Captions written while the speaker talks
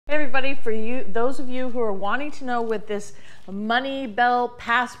Hey everybody, for you, those of you who are wanting to know what this money belt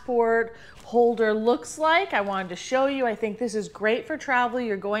passport holder looks like, I wanted to show you. I think this is great for travel.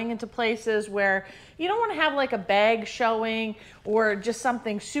 You're going into places where you don't want to have like a bag showing or just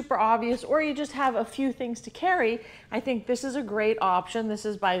something super obvious, or you just have a few things to carry. I think this is a great option. This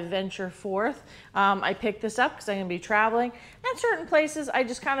is by Venture Forth. I picked this up because I'm going to be traveling. And certain places I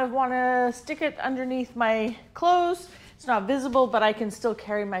just kind of want to stick it underneath my clothes. It's not visible, but I can still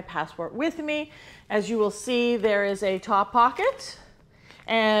carry my passport with me. As you will see, there is a top pocket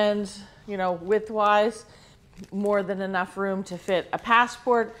and, you know, width-wise, more than enough room to fit a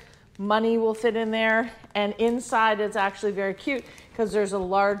passport. Money will fit in there. And inside it's actually very cute because there's a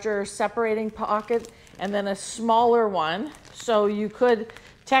larger separating pocket and then a smaller one. So you could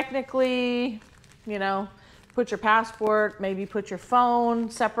technically, you know, put your passport, maybe put your phone,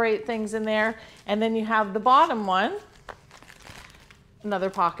 separate things in there. And then you have the bottom one,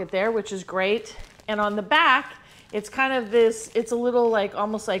 another pocket there, which is great. And on the back, it's kind of this, it's a little like,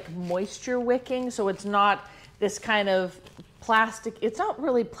 almost like moisture wicking. So it's not this kind of plastic. It's not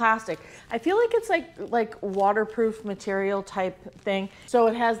really plastic. I feel like it's like waterproof material type thing. So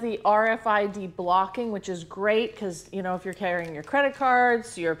it has the RFID blocking, which is great because, you know, if you're carrying your credit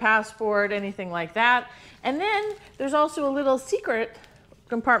cards, your passport, anything like that. And then there's also a little secret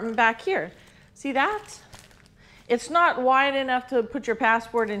compartment back here. See that? It's not wide enough to put your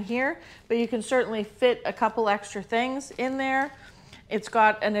passport in here, but you can certainly fit a couple extra things in there. It's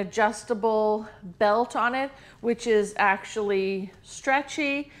got an adjustable belt on it, which is actually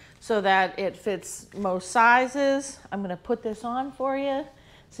stretchy so that it fits most sizes. I'm going to put this on for you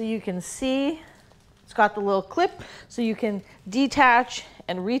so you can see. It's got the little clip so you can detach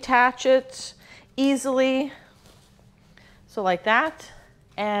and reattach it easily. So like that.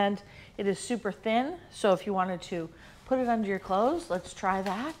 And it is super thin, so if you wanted to put it under your clothes, let's try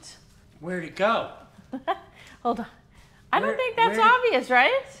that. Where'd it go? Hold on. I don't think that's obvious,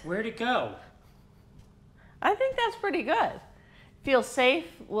 right? Where'd it go? I think that's pretty good. Feels safe,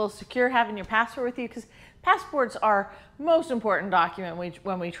 a little secure having your passport with you, because passports are most important document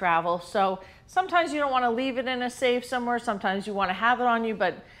when we travel. So sometimes you don't want to leave it in a safe somewhere. Sometimes you want to have it on you,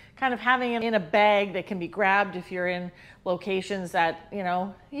 but kind of having it in a bag that can be grabbed if you're in locations that, you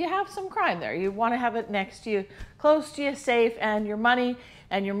know, you have some crime there. You want to have it next to you, close to you, safe, and your money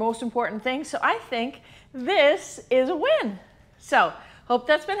and your most important thing. So I think this is a win. So hope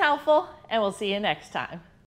that's been helpful, and we'll see you next time.